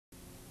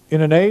In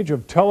an age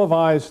of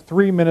televised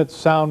 3-minute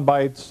sound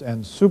bites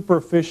and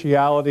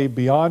superficiality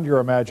beyond your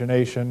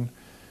imagination,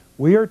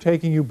 we are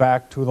taking you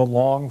back to the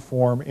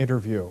long-form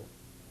interview.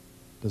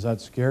 Does that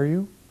scare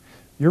you?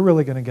 You're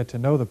really going to get to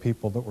know the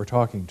people that we're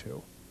talking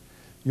to.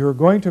 You're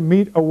going to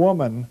meet a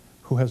woman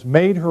who has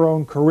made her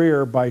own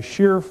career by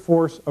sheer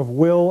force of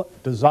will,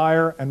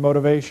 desire, and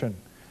motivation.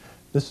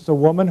 This is a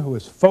woman who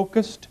is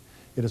focused.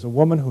 It is a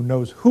woman who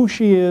knows who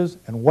she is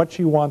and what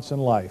she wants in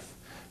life.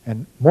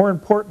 And more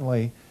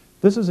importantly,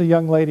 this is a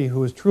young lady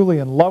who is truly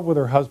in love with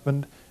her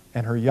husband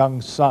and her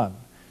young son.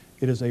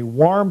 It is a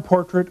warm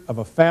portrait of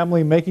a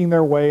family making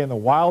their way in the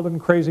wild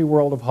and crazy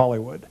world of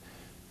Hollywood.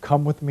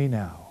 Come with me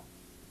now.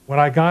 When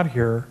I got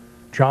here,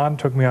 John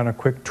took me on a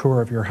quick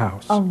tour of your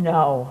house. Oh,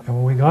 no. And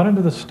when we got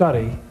into the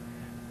study,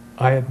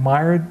 I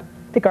admired...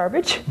 The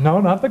garbage?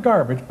 No, not the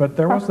garbage, but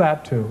there was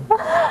that too.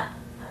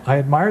 I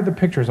admired the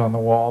pictures on the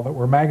wall that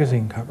were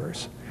magazine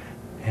covers.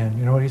 And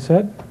you know what he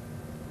said?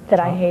 That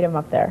I hate him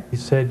up there. He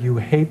said, you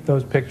hate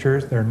those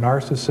pictures, they're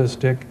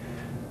narcissistic,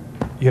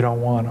 you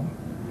don't want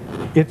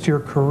them. It's your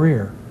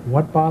career.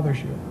 What bothers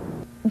you?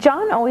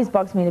 John always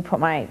bugs me to put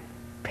my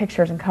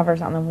pictures and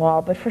covers on the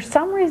wall, but for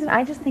some reason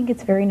I just think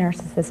it's very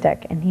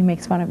narcissistic, and he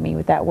makes fun of me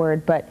with that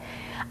word, but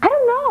I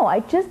don't know, I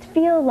just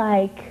feel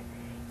like,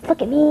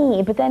 look at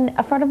me. But then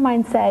a friend of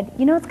mine said,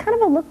 you know, it's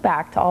kind of a look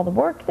back to all the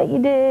work that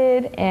you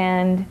did,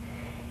 and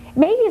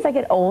maybe as I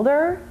get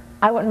older,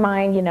 I wouldn't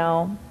mind, you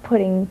know,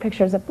 putting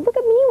pictures up. Look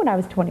at me when I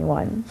was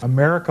 21.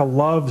 America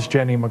loves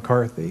Jenny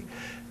McCarthy.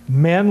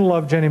 Men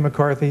love Jenny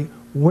McCarthy.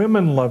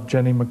 Women love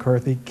Jenny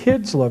McCarthy.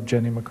 Kids love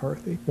Jenny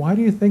McCarthy. Why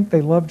do you think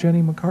they love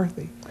Jenny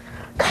McCarthy?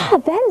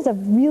 God, that is a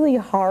really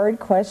hard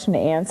question to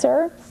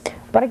answer.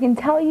 But I can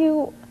tell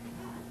you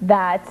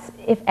that,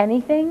 if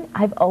anything,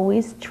 I've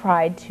always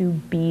tried to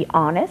be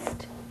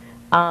honest.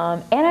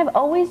 And I've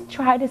always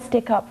tried to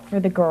stick up for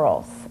the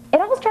girls. It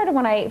all started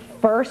when I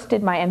first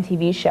did my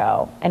MTV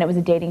show, and it was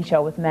a dating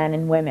show with men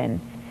and women.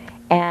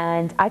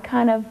 And I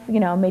kind of, you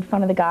know, made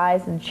fun of the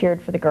guys and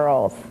cheered for the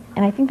girls.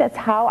 And I think that's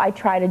how I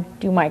try to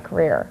do my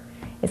career,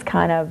 is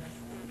kind of,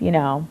 you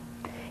know,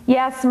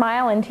 yeah,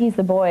 smile and tease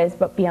the boys,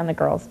 but be on the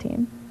girls'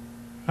 team.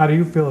 How do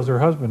you feel as her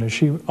husband? Is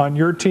she on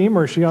your team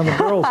or is she on the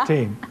girls'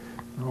 team?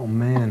 Oh,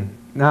 man.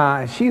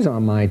 Nah, she's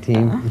on my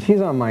team. She's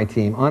on my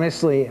team.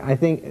 Honestly, I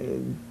think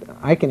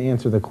I can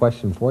answer the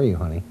question for you,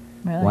 honey.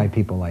 Really? Why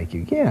people like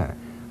you. Yeah.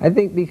 I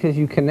think because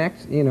you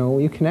connect, you know,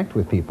 you connect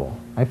with people.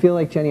 I feel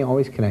like Jenny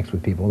always connects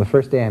with people. The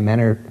first day I met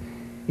her,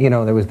 you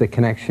know, there was the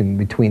connection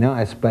between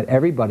us, but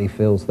everybody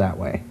feels that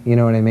way. You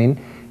know what I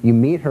mean? You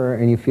meet her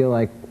and you feel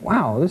like,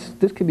 wow,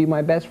 this could be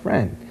my best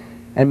friend.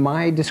 And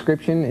my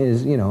description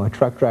is, you know, a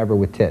truck driver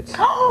with tits.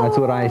 That's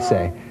what I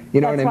say. You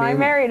know what I mean? That's why I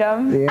married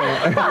him.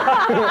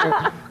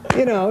 Yeah.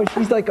 You know,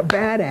 she's like a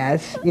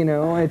badass, you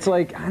know, it's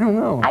like, I don't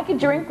know. I could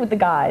drink with the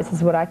guys,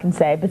 is what I can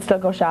say, but still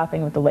go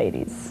shopping with the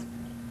ladies.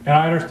 And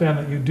I understand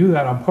that you do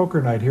that on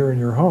poker night here in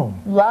your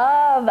home.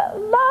 Love,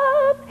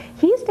 love.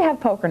 He used to have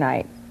poker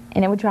night,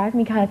 and it would drive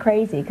me kind of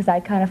crazy because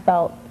I kind of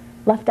felt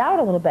left out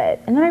a little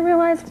bit. And then I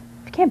realized,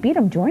 if you can't beat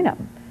him, join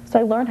him. So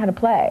I learned how to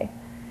play,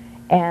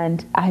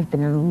 and I've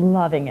been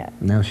loving it.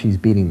 Now she's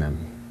beating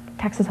them.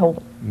 Texas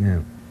Hold'em.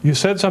 Yeah. You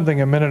said something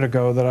a minute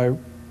ago that I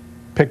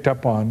picked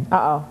up on.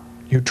 Uh-oh.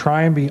 You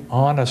try and be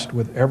honest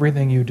with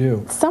everything you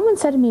do. Someone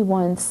said to me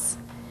once,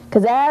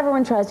 because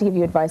everyone tries to give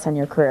you advice on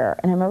your career,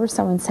 and I remember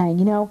someone saying,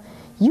 you know,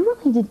 you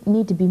really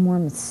need to be more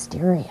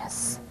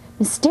mysterious.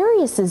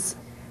 Mysterious is,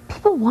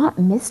 people want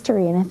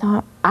mystery, and I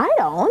thought, I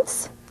don't.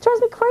 It drives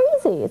me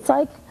crazy. It's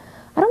like,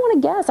 I don't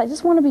want to guess. I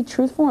just want to be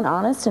truthful and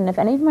honest, and if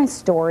any of my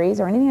stories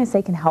or anything I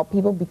say can help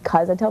people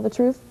because I tell the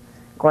truth,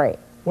 great.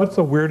 What's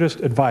the weirdest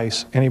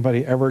advice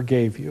anybody ever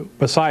gave you,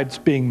 besides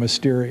being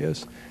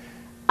mysterious?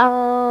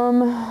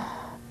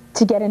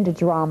 To get into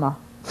drama.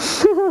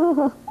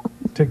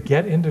 To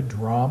get into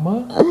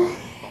drama?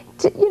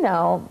 You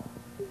know.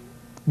 You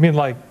mean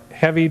like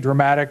heavy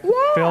dramatic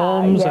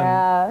films?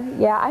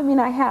 Yeah. I mean,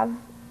 I have,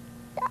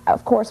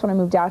 of course, when I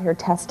moved out here,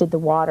 tested the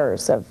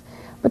waters of,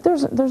 but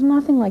there's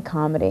nothing like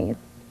comedy.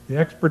 The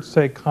experts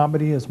say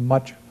comedy is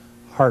much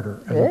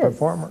harder as a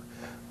performer.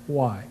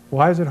 Why?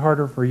 Why is it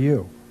harder for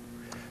you?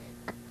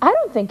 I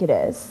don't think it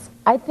is.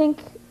 I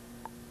think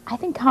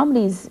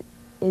comedy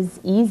is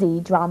easy,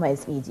 drama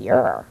is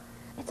easier.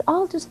 It's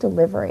all just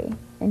delivery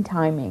and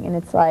timing, and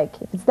it's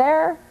like, if it's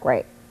there,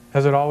 great.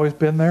 Has it always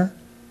been there?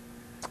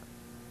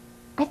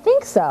 I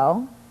think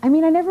so. I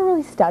mean, I never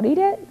really studied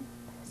it,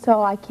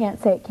 so I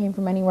can't say it came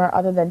from anywhere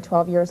other than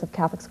 12 years of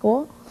Catholic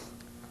school.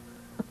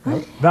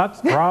 That's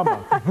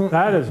drama.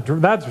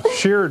 That's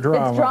sheer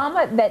drama. It's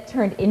drama that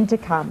turned into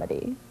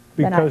comedy.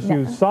 Because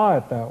you saw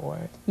it that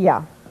way.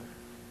 Yeah.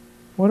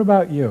 What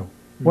about you?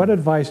 What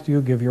advice do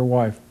you give your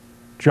wife?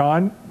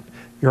 John,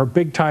 you're a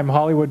big-time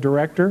Hollywood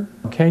director.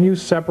 Can you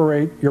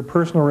separate your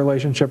personal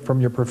relationship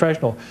from your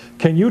professional?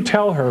 Can you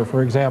tell her,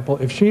 for example,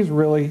 if she's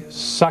really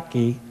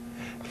sucky,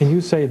 can you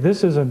say,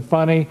 this isn't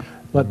funny,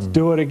 let's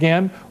do it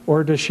again?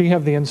 Or does she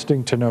have the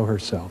instinct to know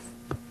herself?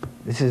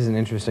 This is an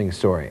interesting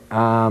story.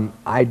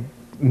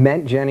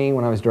 met Jenny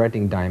when I was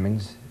directing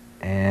Diamonds,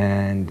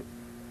 and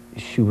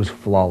she was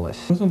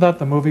flawless. Wasn't that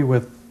the movie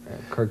with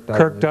Kirk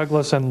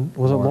Douglas and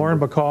was it Lauren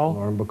Bacall?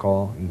 Lauren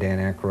Bacall and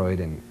Dan Aykroyd,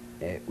 and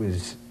it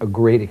was a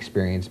great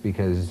experience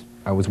because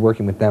I was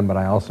working with them, but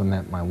I also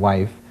met my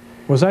wife.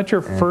 Was that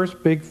your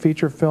first big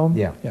feature film?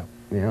 Yeah.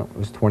 Yeah, it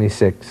was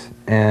 26.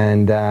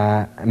 And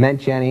I met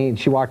Jenny, and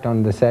she walked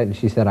onto the set, and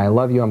she said, "I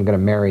love you, I'm going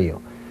to marry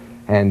you."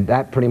 And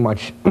that pretty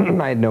much,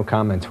 I had no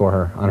comments for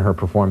her on her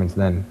performance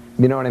then.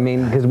 You know what I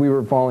mean? Because we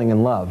were falling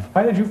in love.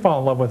 How did you fall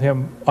in love with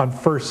him on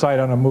first sight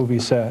on a movie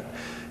set?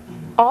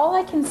 All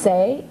I can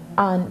say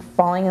on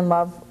falling in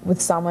love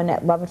with someone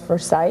at love at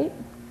first sight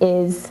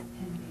is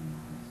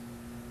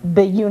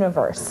the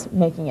universe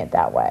making it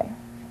that way.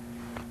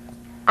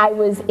 I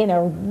was in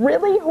a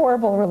really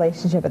horrible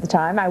relationship at the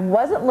time. I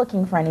wasn't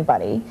looking for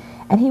anybody,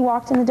 and he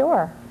walked in the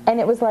door, and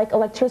it was like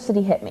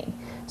electricity hit me.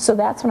 So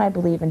that's when I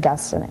believe in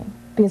destiny,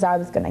 because I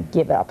was going to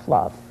give up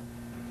love.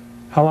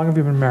 How long have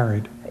you been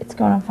married? It's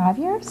going on 5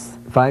 years.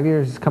 5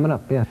 years coming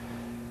up, yeah.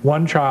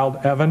 One child,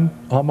 Evan,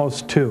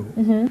 almost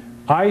 2.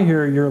 I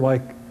hear you're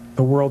like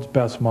the world's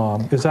best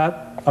mom. Is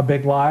that a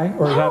big lie,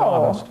 or is that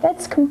honest? No,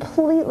 that's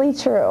completely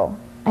true.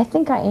 I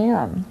think I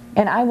am,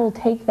 and I will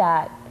take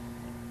that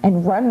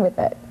and run with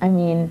it. I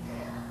mean,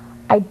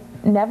 I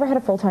never had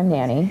a full-time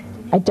nanny.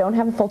 I don't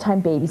have a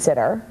full-time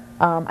babysitter.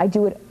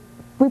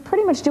 We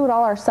pretty much do it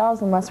all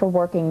ourselves unless we're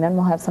working. Then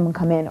we'll have someone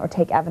come in or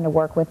take Evan to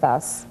work with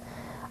us.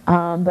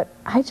 But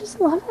I just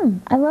love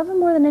him. I love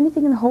him more than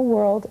anything in the whole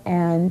world,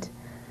 and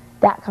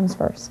that comes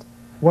first.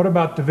 What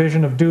about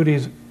division of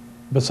duties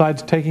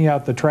besides taking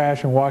out the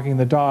trash and walking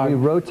the dog? We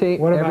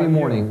rotate every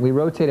morning. We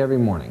rotate every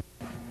morning.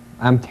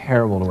 I'm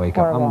terrible to wake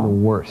up. I'm the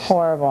worst.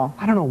 Horrible.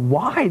 I don't know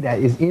why that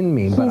is in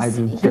me, but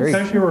I'm very...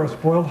 Because you were a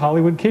spoiled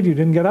Hollywood kid. You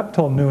didn't get up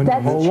till noon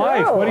your whole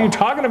life. What are you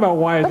talking about?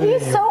 Why is it in you?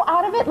 But he's so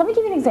out of it. Let me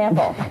give you an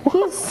example.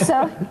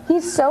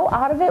 He's so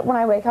out of it. When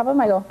I wake up,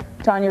 I go,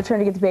 "John, your turn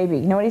to get the baby."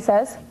 You know what he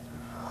says?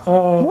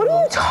 What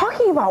are you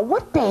talking about?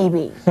 What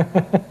baby?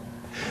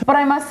 But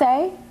I must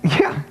say...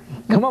 Yeah,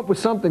 come up with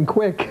something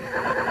quick.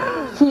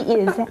 He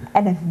is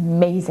an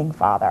amazing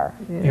father.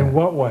 Yeah. In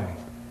what way?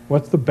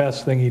 What's the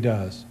best thing he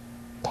does?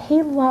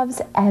 He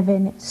loves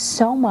Evan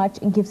so much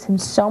and gives him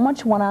so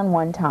much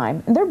one-on-one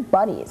time. And they're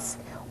buddies.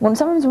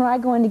 Sometimes when I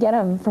go in to get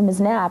him from his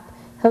nap,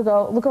 he'll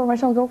go, look over my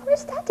shoulder and go,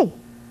 "Where's Daddy?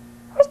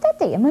 Where's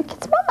Daddy?" I'm like,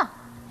 "It's Mama."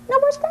 "No,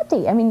 where's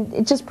Daddy?" I mean,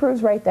 it just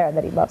proves right there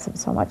that he loves him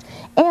so much.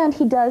 And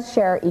he does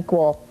share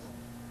equal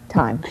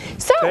time.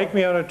 So, take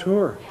me on a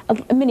tour.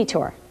 A mini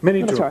tour.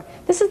 Mini tour.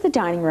 This is the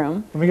dining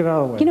room. Let me get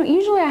out of the way. You know,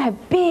 usually I have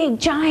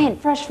big,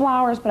 giant, fresh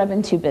flowers, but I've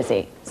been too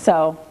busy.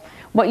 So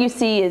what you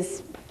see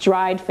is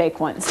dried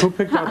fake ones. Who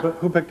picked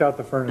out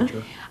the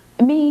furniture?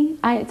 Me.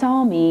 It's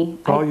all me.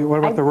 It's all you. What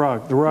about the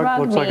rug? The rug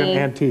looks like an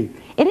antique.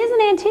 It is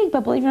an antique,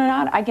 but believe it or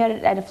not, I get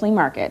it at a flea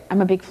market. I'm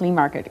a big flea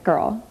market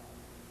girl.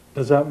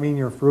 Does that mean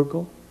you're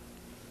frugal?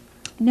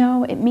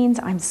 No, it means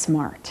I'm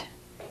smart.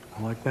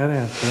 I like that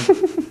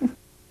answer.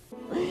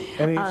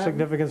 Any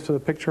significance to the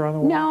picture on the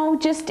wall? No,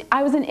 just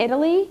I was in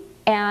Italy,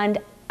 and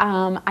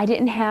I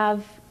didn't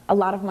have a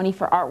lot of money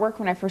for artwork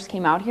when I first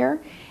came out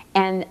here.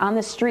 And on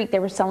the street, they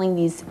were selling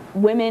these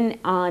women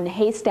on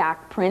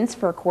haystack prints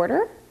for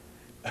 $1.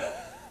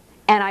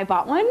 And I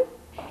bought one,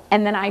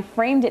 and then I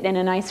framed it in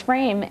a nice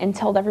frame and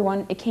told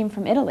everyone it came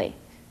from Italy.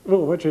 Oh,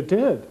 what you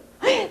did.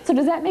 So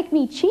does that make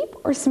me cheap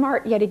or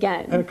smart yet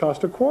again? And it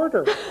cost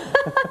 $1.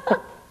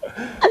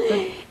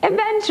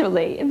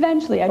 Eventually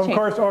I changed. Of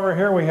course, over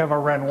here we have a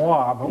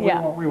Renoir, but we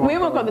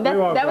won't go. But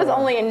that was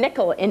only a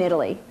nickel in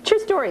Italy. True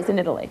stories in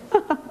Italy.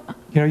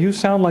 You know, you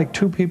sound like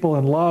two people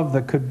in love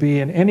that could be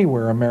in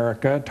anywhere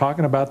America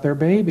talking about their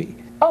baby.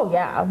 Oh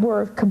yeah,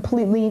 we're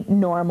completely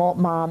normal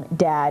mom,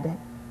 dad,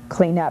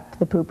 clean up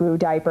the poo-poo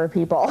diaper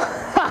people.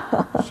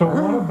 So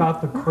what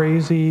about the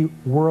crazy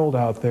world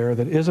out there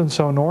that isn't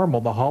so normal,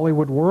 the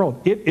Hollywood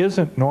world? It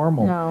isn't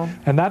normal. No.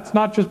 And that's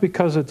not just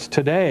because it's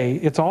today,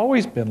 it's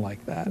always been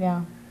like that.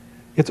 Yeah.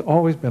 It's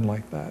always been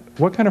like that.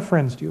 What kind of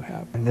friends do you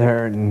have?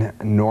 They're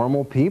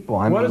normal people.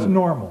 What is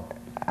normal?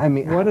 I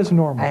mean, what is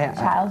normal?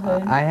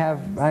 Childhood. I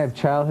have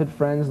childhood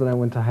friends that I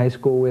went to high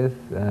school with.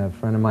 A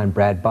friend of mine,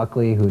 Brad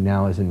Buckley, who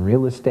now is in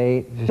real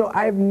estate. So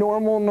I have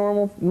normal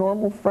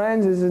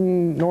friends, as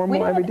in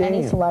normal everyday. We don't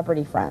have any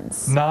celebrity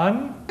friends.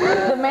 None?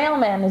 The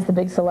mailman is the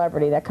big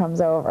celebrity that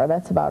comes over.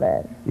 That's about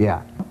it.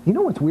 Yeah. You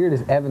know what's weird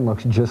is Evan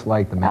looks just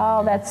like the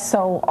mailman. Oh, that's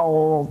so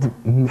old.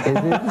 Is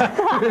it?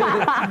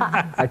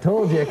 I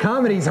told you,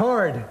 comedy's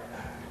hard.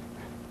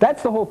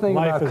 That's the whole thing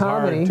about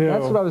comedy.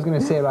 That's what I was going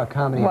to say about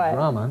comedy and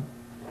drama.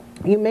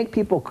 You make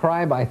people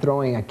cry by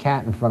throwing a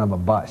cat in front of a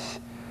bus,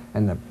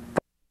 and the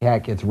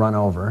cat gets run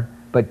over,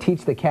 but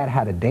teach the cat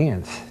how to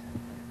dance.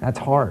 That's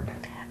hard.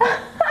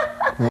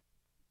 A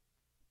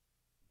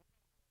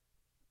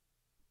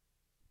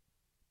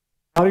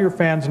lot of your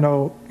fans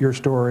know your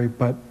story,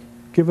 but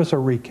give us a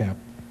recap.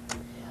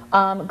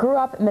 Grew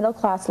up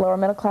middle-class, lower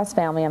middle-class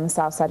family on the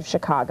south side of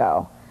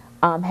Chicago.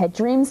 Had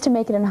dreams to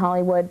make it in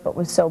Hollywood, but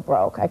was so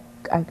broke, I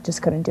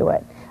just couldn't do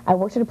it. I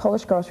worked at a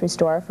Polish grocery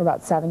store for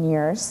about 7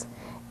 years.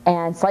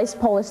 and sliced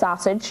Polish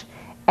sausage,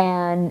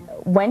 and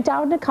went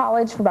down to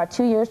college for about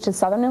 2 years to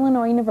Southern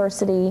Illinois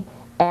University,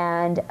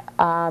 and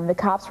the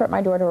cops were at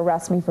my door to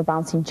arrest me for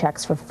bouncing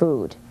checks for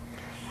food.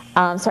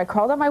 So I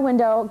crawled out my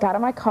window, got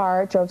in my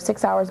car, drove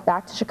 6 hours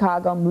back to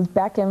Chicago, moved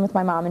back in with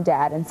my mom and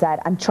dad, and said,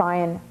 I'm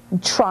trying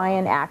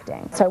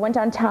acting. So I went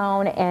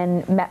downtown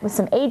and met with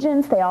some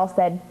agents. They all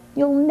said,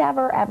 you'll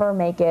never ever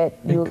make it.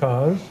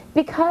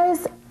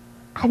 Because,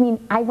 I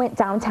mean, I went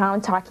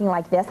downtown talking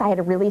like this. I had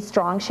a really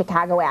strong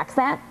Chicago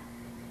accent.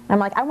 And I'm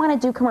like, I want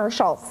to do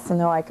commercials. And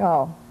they're like,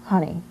 oh,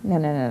 honey,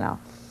 no.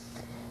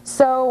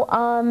 So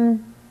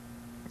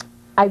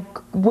I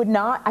could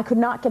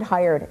not get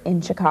hired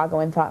in Chicago,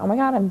 and thought, oh my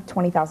God, I'm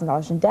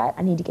 $20,000 in debt.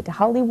 I need to get to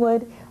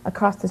Hollywood.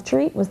 Across the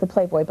street was the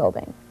Playboy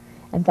building.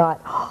 And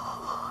thought,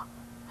 oh,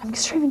 I'm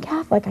extremely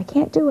Catholic. I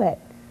can't do it.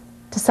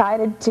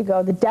 Decided to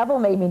go. The devil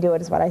made me do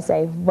it, is what I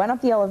say. Went up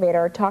the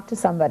elevator, talked to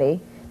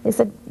somebody. They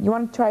said, you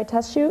want to try a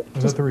test shoot?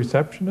 Was that the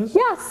receptionist?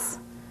 Yes.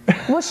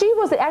 Well, she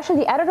was, actually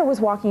the editor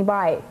was walking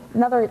by,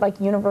 another like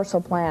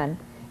Universal plan,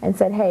 and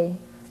said, hey,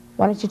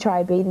 why don't you try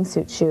a bathing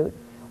suit shoot?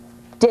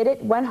 Did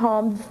it, went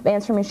home, the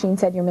answering machine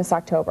said, you're Miss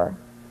October.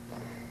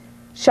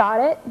 Shot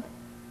it,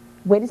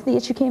 waited till the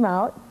issue came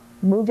out,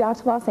 moved out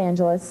to Los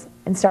Angeles,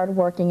 and started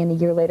working, and a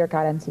year later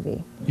got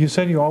MTV. You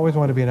said you always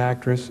wanted to be an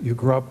actress. You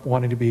grew up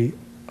wanting to be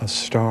a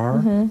star.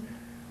 Mm-hmm.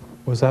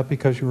 Was that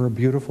because you were a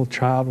beautiful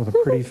child with a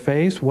pretty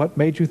face? What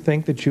made you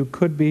think that you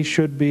could be,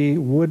 should be,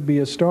 would be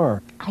a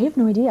star? I have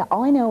no idea.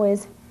 All I know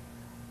is,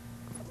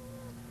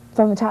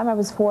 from the time I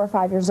was 4 or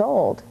 5 years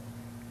old,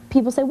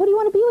 people say, what do you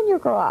want to be when you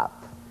grow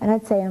up? And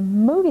I'd say, a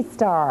movie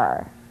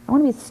star. I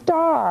want to be a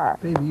star.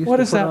 Baby, what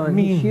does that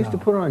mean? She used to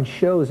put on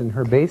shows in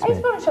her basement. I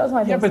used to put on shows in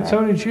my basement. Yeah, but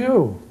so did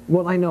you.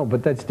 Well, I know,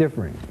 but that's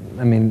different.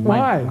 I mean,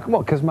 why?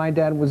 Well, because my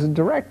dad was a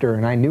director,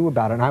 and I knew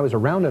about it, and I was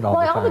around it all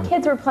the time. Well, all the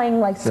kids were playing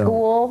like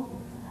school.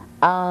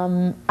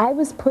 I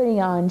was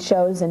putting on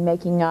shows and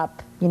making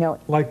up, you know,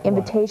 like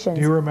invitations. What?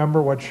 Do you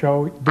remember what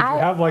show? Did you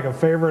have like a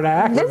favorite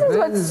act? This is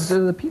what's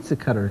the Pizza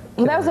Cutter.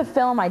 Well, that was a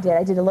film I did.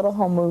 I did a little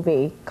home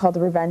movie called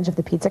The Revenge of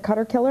the Pizza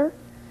Cutter Killer.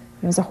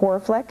 It was a horror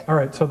flick. All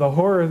right, so the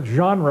horror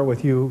genre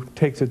with you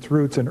takes its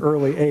roots in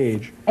early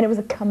age. And it was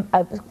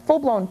a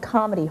full-blown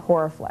comedy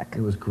horror flick.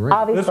 It was great.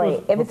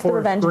 Obviously, if it's The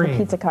Revenge of the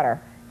Pizza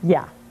Cutter.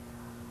 Yeah.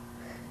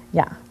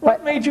 Yeah.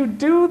 What made you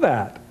do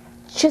that?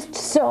 Just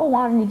so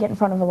wanting to get in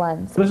front of a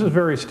lens. This is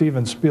very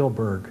Steven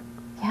Spielberg.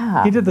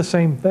 Yeah. He did the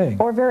same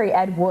thing. Or very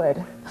Ed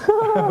Wood.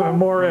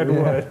 More Ed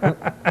Wood.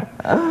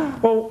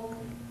 Well,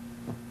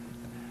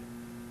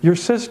 your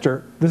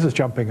sister, this is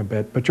jumping a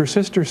bit, but your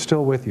sister's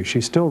still with you.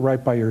 She's still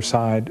right by your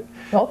side.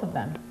 Both of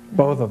them.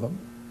 Both of them.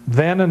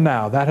 Then and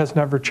now, that has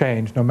never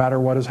changed. No matter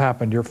what has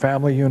happened, your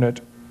family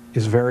unit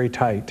is very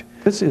tight.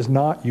 This is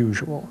not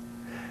usual.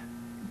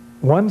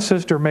 One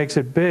sister makes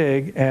it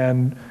big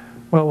and,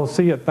 well, we'll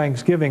see you at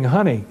Thanksgiving,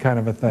 honey, kind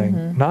of a thing.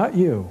 Mm-hmm. Not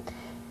you.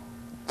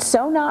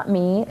 So not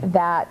me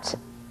that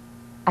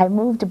I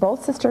moved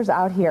both sisters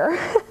out here,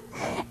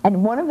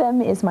 and one of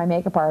them is my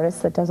makeup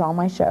artist that does all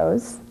my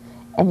shows,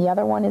 and the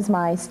other one is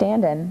my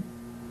stand-in.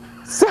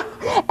 So,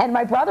 and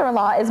my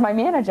brother-in-law is my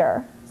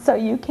manager. So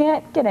you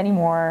can't get any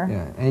more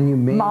and you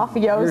made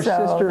mafioso your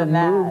sister than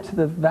that. move to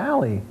the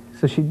valley,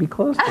 so she'd be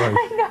close to us.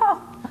 I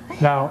know.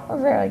 Now,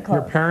 we're very close.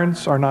 Your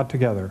parents are not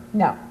together.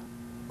 No.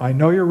 I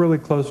know you're really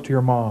close to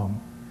your mom.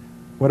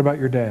 What about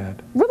your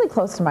dad? Really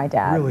close to my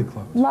dad. Really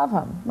close. Love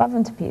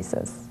him to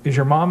pieces. Is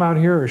your mom out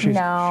here, or she's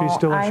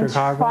still in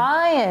Chicago?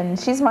 I'm trying.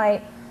 She's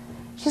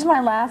my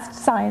last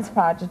science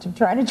project of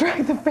trying to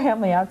drag the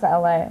family out to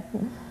LA.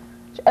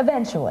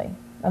 Eventually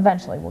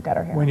we'll get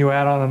her here. When you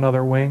add on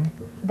another wing?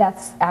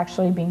 That's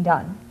actually being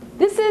done.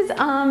 This is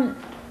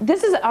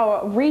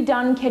a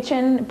redone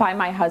kitchen by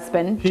my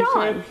husband,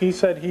 John. He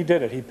said he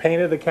did it. He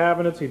painted the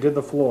cabinets, he did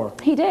the floor.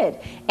 He did,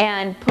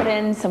 and put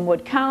in some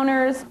wood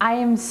counters. I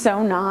am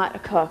so not a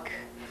cook,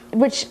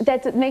 which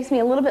that makes me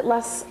a little bit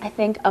less, I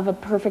think, of a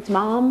perfect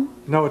mom.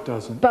 No, it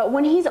doesn't. But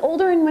when he's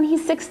older and when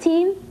he's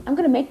 16, I'm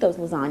gonna make those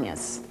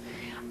lasagnas.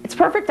 It's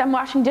perfect. I'm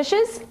washing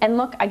dishes, and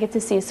look, I get to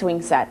see a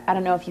swing set. I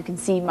don't know if you can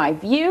see my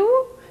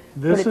view.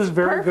 This is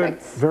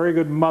very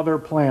good mother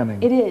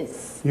planning. It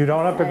is. You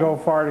don't have to go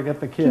far to get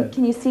the kid.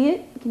 Can you see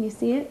it? Can you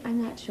see it? I'm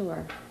not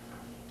sure.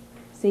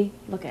 See?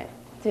 Look at it.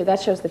 See,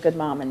 that shows the good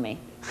mom in me.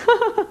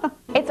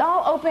 It's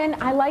all open.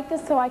 I like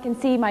this so I can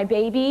see my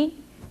baby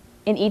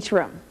in each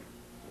room.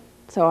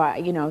 So,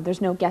 you know,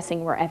 there's no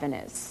guessing where Evan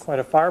is. Quite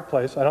a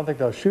fireplace. I don't think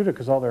they'll shoot it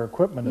because all their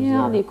equipment is there.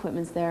 Yeah, all the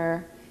equipment's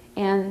there.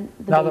 And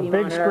the now, baby the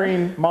big monitor.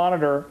 screen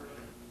monitor,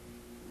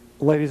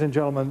 ladies and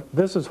gentlemen,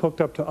 this is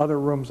hooked up to other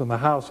rooms in the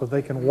house so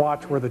they can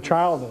watch where the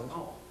child is.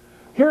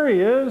 Here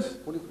he is.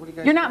 What are you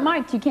guys You're not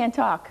mic'd. You can't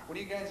talk. What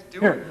are you guys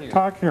doing here?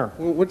 Talk here.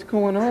 Well, what's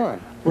going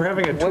on? We're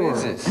having a tour. What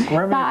is this?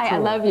 We're having Hi, a tour.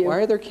 I love you. Why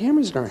are there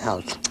cameras in our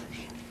house?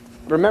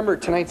 Remember,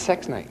 tonight's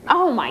sex night.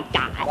 Oh, my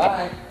God.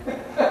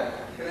 Bye.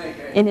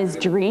 In his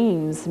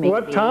dreams, maybe.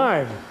 What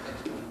time?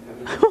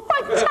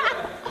 What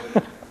time?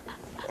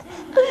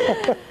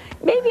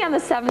 Maybe on the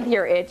 7th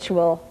year itch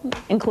we'll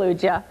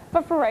include you.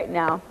 But for right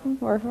now,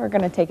 we're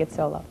going to take it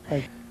solo.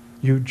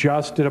 You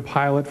just did a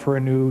pilot for a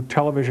new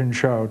television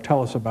show.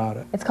 Tell us about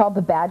it. It's called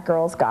The Bad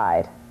Girl's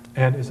Guide.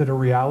 And is it a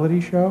reality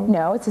show?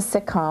 No, it's a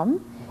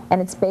sitcom, and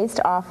it's based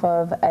off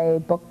of a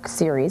book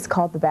series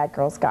called The Bad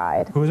Girl's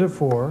Guide. Who's it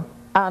for?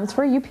 It's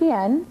for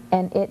UPN,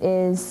 and it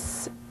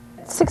is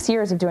 6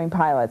 years of doing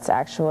pilots,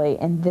 actually,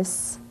 and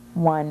this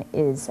one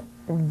is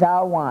the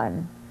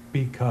one.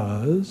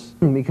 Because?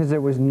 Because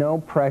there was no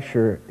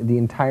pressure. The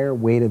entire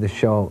weight of the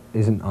show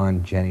isn't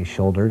on Jenny's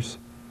shoulders.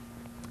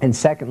 And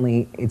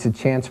secondly, it's a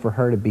chance for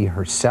her to be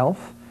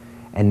herself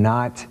and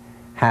not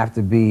have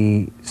to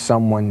be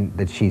someone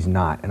that she's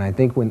not. And I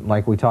think when,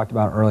 like we talked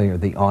about earlier,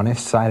 the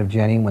honest side of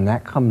Jenny, when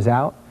that comes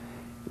out,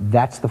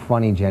 that's the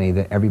funny Jenny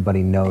that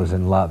everybody knows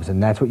and loves.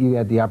 And that's what you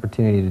had the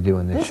opportunity to do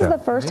in this show. This is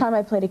the first time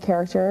I played a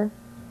character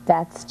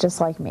that's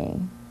just like me.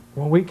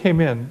 When we came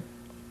in,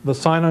 the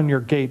sign on your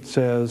gate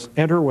says,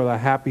 "Enter with a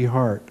happy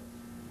heart."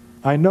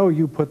 I know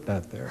you put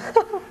that there.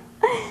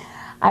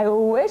 I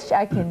wish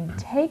I can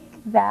take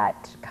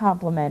that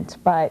compliment,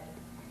 but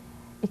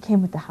it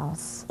came with the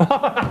house.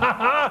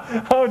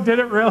 Oh, did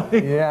it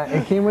really? Yeah,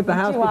 it came with the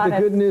house, but the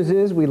good news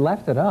is we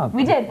left it up.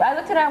 We did. I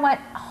looked at it and went,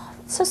 oh,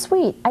 that's so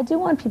sweet. I do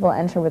want people to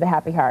enter with a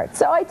happy heart.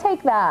 So I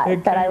take that,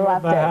 I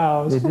left the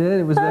house. It did.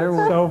 It was there.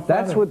 So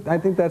that's what I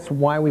think. That's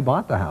why we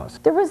bought the house.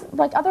 There was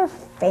like other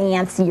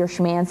fancier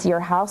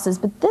schmancier houses,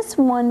 but this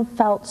one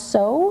felt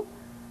so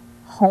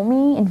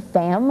homey and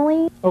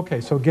family.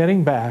 Okay, so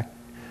getting back,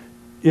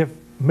 if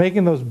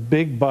making those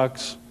big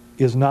bucks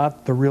is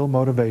not the real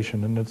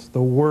motivation, and it's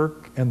the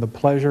work and the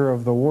pleasure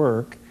of the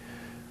work,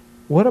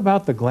 what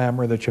about the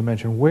glamour that you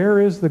mentioned? Where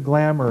is the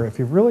glamour if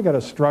you've really got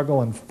to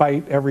struggle and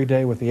fight every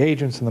day with the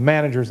agents and the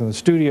managers and the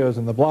studios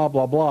and the blah,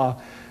 blah, blah?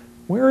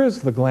 Where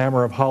is the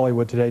glamour of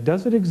Hollywood today?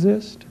 Does it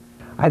exist?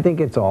 I think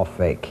it's all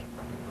fake.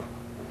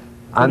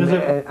 Is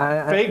it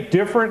fake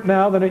different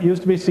now than it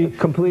used to be? See,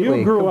 completely.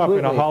 You grew up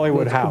in a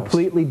Hollywood house.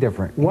 Completely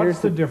different. What's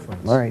the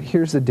difference? All right,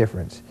 here's the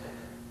difference.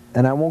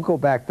 And I won't go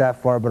back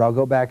that far, but I'll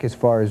go back as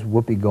far as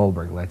Whoopi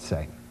Goldberg, let's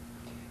say.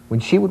 When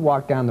she would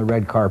walk down the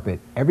red carpet,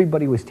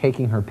 everybody was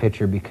taking her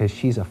picture because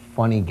she's a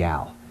funny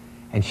gal.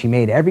 And she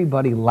made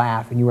everybody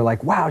laugh, and you were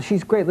like, wow,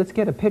 she's great, let's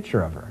get a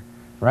picture of her,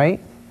 right?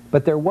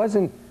 But there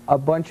wasn't a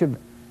bunch of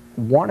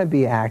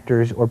wannabe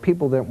actors or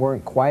people that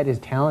weren't quite as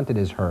talented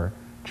as her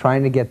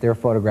trying to get their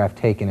photograph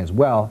taken as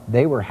well.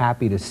 They were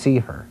happy to see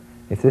her,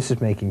 if this is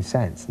making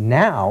sense.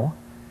 Now,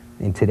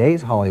 in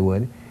today's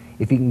Hollywood,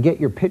 if you can get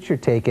your picture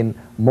taken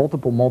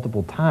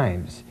multiple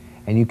times,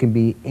 and you can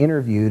be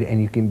interviewed and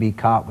you can be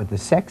caught with the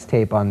sex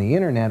tape on the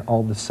internet,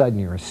 all of a sudden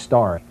you're a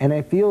star. And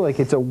I feel like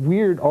it's a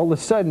weird, all of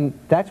a sudden,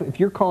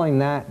 if you're calling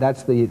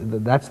that's the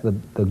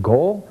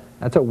goal,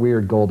 that's a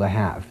weird goal to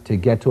have, to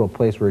get to a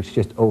place where it's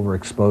just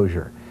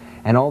overexposure.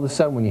 And all of a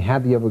sudden when you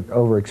have the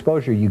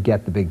overexposure, you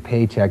get the big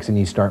paychecks and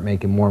you start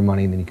making more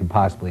money than you can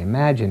possibly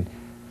imagine.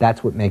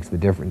 That's what makes the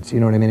difference. You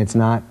know what I mean? It's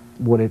not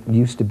what it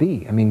used to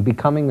be. I mean,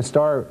 becoming the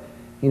star,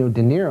 you know,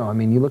 De Niro, I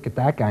mean, you look at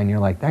that guy and you're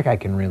like, that guy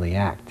can really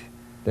act.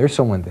 There's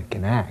someone that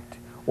can act.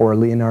 Or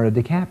Leonardo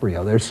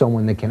DiCaprio, there's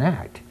someone that can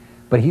act.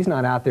 But he's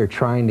not out there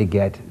trying to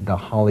get the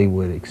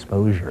Hollywood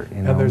exposure,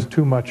 you know? And there's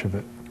too much of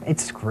it.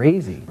 It's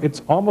crazy.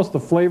 It's almost the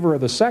flavor of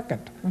the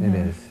second. Mm-hmm. It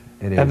is.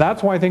 It is. And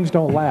that's why things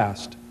don't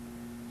last.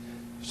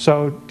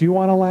 So, do you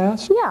want to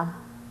last? Yeah,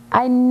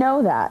 I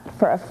know that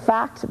for a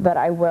fact that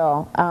I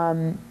will.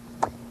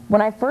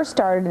 When I first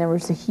started and there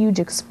was a huge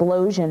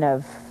explosion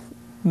of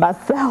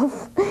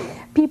myself,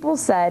 people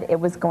said it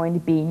was going to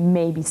be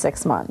maybe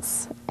 6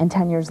 months. And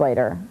 10 years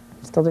later,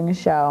 I'm still doing a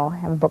show, I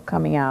have a book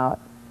coming out,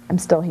 I'm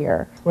still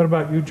here. What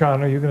about you,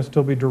 John? Are you going to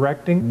still be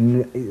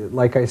directing?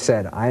 Like I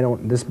said,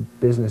 this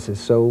business is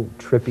so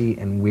trippy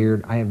and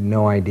weird, I have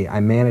no idea. I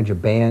manage a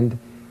band,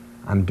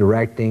 I'm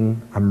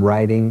directing, I'm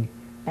writing,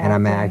 and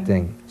I'm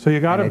acting. So you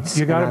got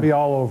to be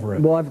all over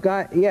it. Well, I've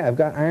got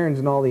irons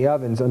in all the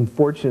ovens.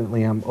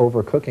 Unfortunately, I'm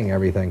overcooking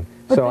everything.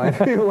 So I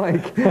feel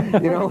like,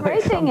 you know. The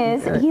great thing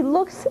is, he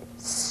looks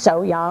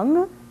so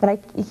young that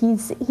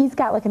he's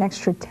got like an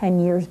extra 10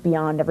 years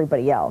beyond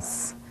everybody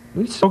else.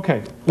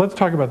 Okay, let's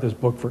talk about this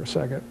book for a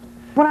second.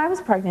 When I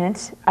was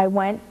pregnant,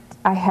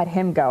 I had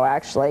him go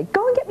actually,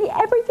 go and get me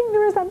everything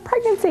there is on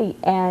pregnancy.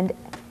 And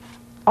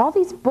all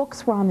these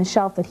books were on the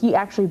shelf that he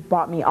actually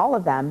bought me, all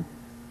of them,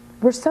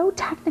 were so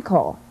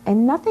technical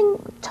and nothing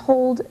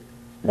told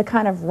the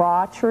kind of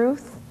raw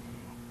truth.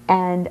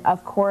 And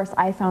of course,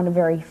 I found a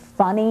very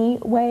funny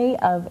way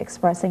of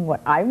expressing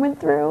what I went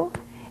through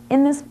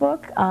in this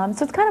book. So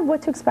it's kind of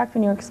what to expect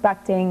when you're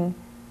expecting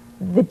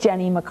the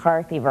Jenny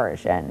McCarthy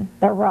version,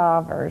 the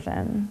raw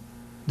version.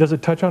 Does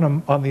it touch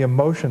on the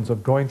emotions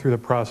of going through the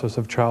process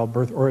of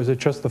childbirth, or is it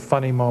just the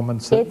funny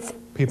moments that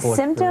people experience?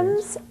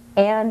 Symptoms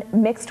and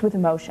mixed with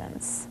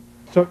emotions.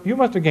 So you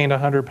must have gained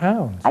 100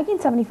 pounds. I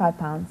gained 75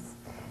 pounds.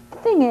 The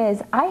thing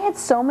is, I had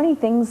so many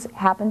things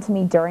happen to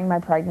me during my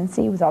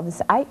pregnancy with all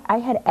this. I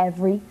had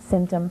every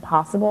symptom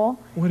possible.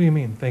 What do you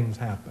mean things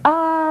happen?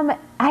 I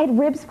had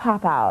ribs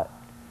pop out.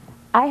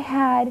 I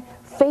had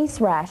face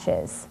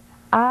rashes.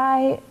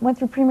 I went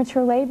through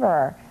premature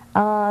labor.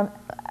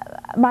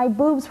 My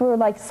boobs were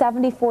like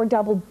 74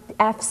 double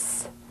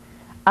F's.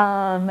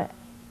 I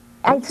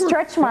had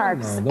stretch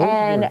marks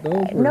and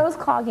nose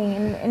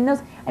clogging and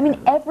nose, I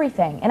mean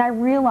everything. And I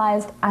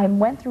realized I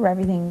went through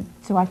everything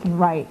so I can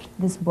write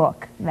this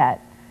book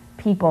that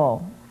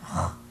people,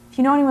 if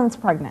you know anyone that's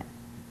pregnant,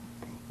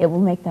 it will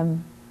make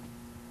them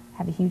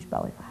have a huge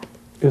belly laugh.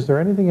 Is there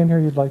anything in here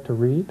you'd like to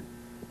read?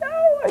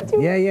 No, I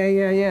do.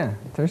 Yeah.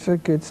 There's some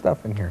good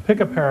stuff in here. Pick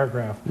a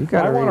paragraph. You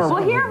gotta read. Well,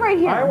 here, right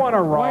here. I want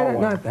to raw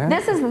one. Not that.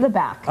 This is the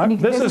back.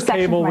 This is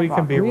table we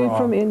can be Read raw.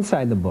 from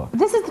inside the book.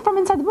 This is from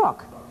inside the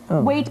book.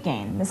 Oh. Weight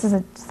gain. This is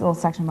a little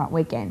section about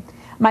weight gain.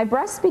 My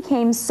breasts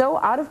became so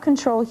out of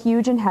control,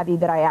 huge and heavy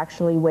that I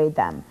actually weighed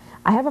them.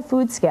 I have a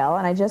food scale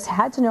and I just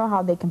had to know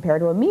how they compare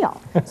to a meal.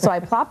 So I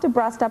plopped a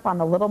breast up on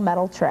the little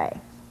metal tray.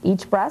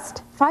 Each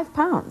breast, 5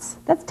 pounds.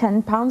 That's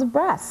 10 pounds of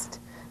breast.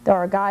 There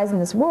are guys in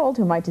this world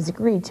who might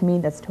disagree. To me,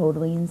 that's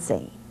totally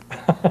insane.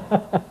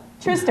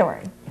 True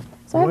story.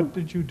 So what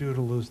did you do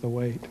to lose the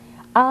weight?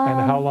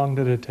 And how long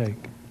did it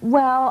take?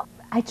 Well,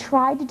 I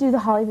tried to do the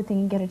Hollywood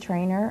thing and get a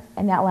trainer,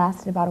 and that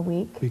lasted about a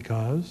week.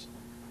 Because?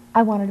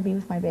 I wanted to be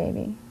with my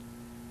baby.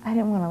 I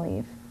didn't want to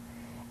leave.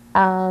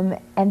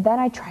 And then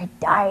I tried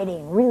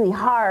dieting really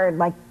hard,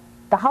 like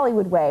the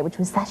Hollywood way, which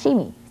was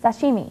sashimi,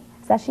 sashimi,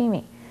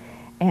 sashimi.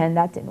 And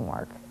that didn't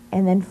work.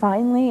 And then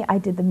finally, I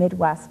did the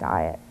Midwest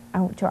diet.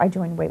 I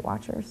joined Weight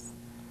Watchers.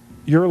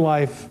 Your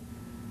life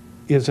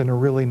is in a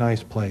really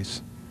nice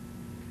place.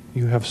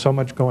 You have so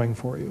much going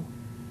for you.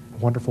 A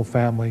wonderful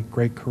family,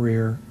 great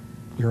career,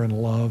 you're in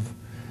love.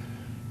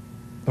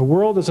 The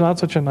world is not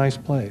such a nice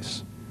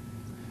place.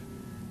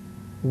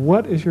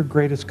 What is your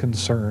greatest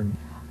concern?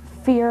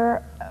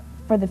 Fear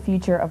for the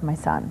future of my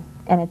son.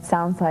 And it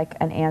sounds like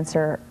an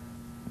answer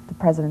the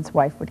president's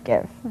wife would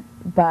give.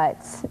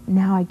 But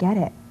now I get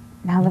it.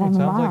 Now that I'm a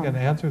mom. It sounds like an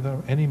answer that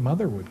any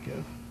mother would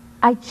give.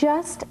 I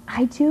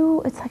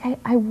do, it's like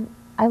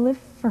I live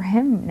for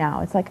him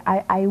now. It's like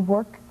I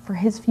work for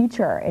his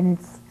future. And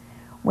it's,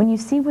 when you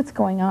see what's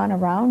going on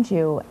around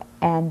you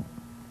and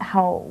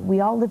how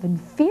we all live in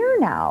fear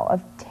now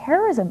of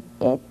terrorism,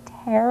 it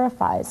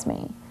terrifies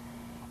me.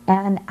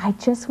 And I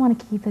just want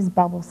to keep his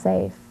bubble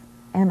safe.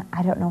 And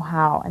I don't know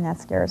how, and that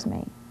scares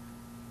me.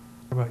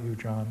 What about you,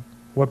 John?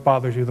 What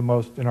bothers you the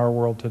most in our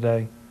world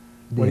today?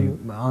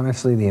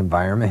 Honestly, the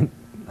environment.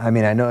 I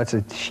mean, I know it's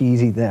a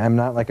cheesy thing. I'm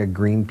not like a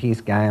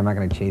Greenpeace guy. I'm not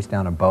going to chase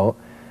down a boat.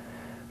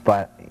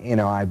 But, you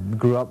know, I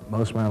grew up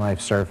most of my life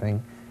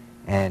surfing,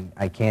 and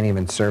I can't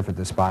even surf at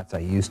the spots I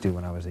used to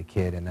when I was a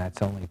kid, and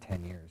that's only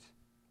 10 years.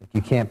 Like,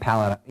 you can't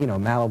paddle out, you know,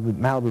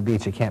 Malibu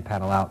Beach, you can't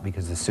paddle out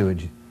because the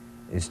sewage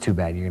is too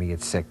bad. You're going to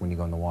get sick when you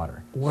go in the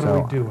water. What do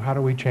we do? How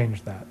do we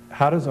change that?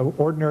 How does an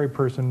ordinary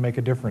person make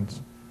a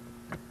difference?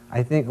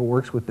 I think it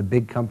works with the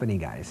big company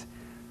guys.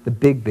 The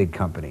big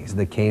companies,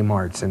 the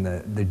Kmarts and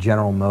the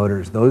General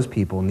Motors, those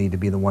people need to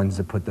be the ones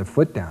that put their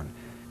foot down.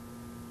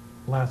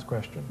 Last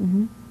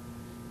question.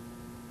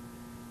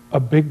 A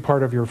big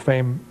part of your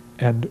fame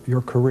and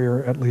your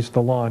career, at least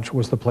the launch,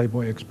 was the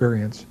Playboy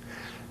experience.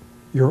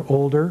 You're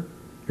older,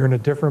 you're in a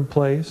different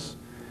place.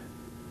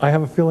 I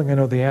have a feeling I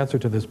know the answer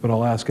to this, but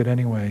I'll ask it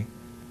anyway.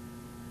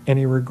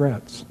 Any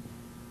regrets?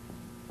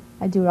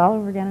 I'd do it all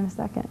over again in a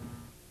second.